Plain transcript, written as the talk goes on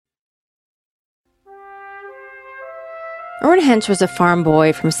Irwin Hensch was a farm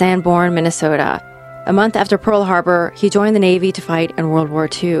boy from Sanborn, Minnesota. A month after Pearl Harbor, he joined the Navy to fight in World War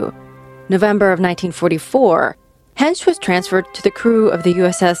II. November of 1944, Hensch was transferred to the crew of the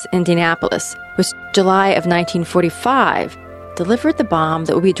USS Indianapolis, which July of 1945 delivered the bomb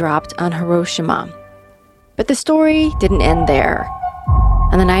that would be dropped on Hiroshima. But the story didn't end there.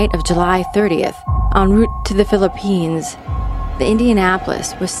 On the night of July 30th, en route to the Philippines, the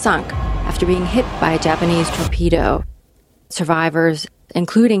Indianapolis was sunk after being hit by a Japanese torpedo. Survivors,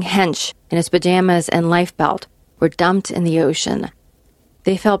 including Hensch in his pajamas and life belt, were dumped in the ocean.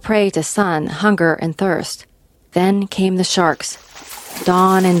 They fell prey to sun, hunger, and thirst. Then came the sharks.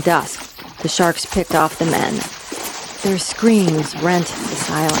 Dawn and dusk, the sharks picked off the men. Their screams rent the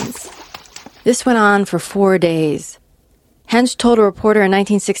silence. This went on for 4 days. Hensch told a reporter in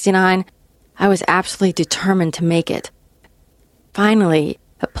 1969, "I was absolutely determined to make it." Finally,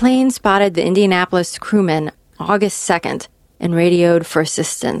 a plane spotted the Indianapolis crewmen August 2nd and radioed for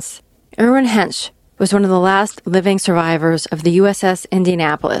assistance. Irwin Hensch was one of the last living survivors of the USS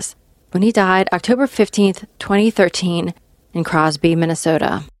Indianapolis when he died October 15th, 2013 in Crosby,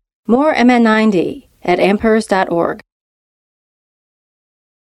 Minnesota. More MN90 at ampers.org.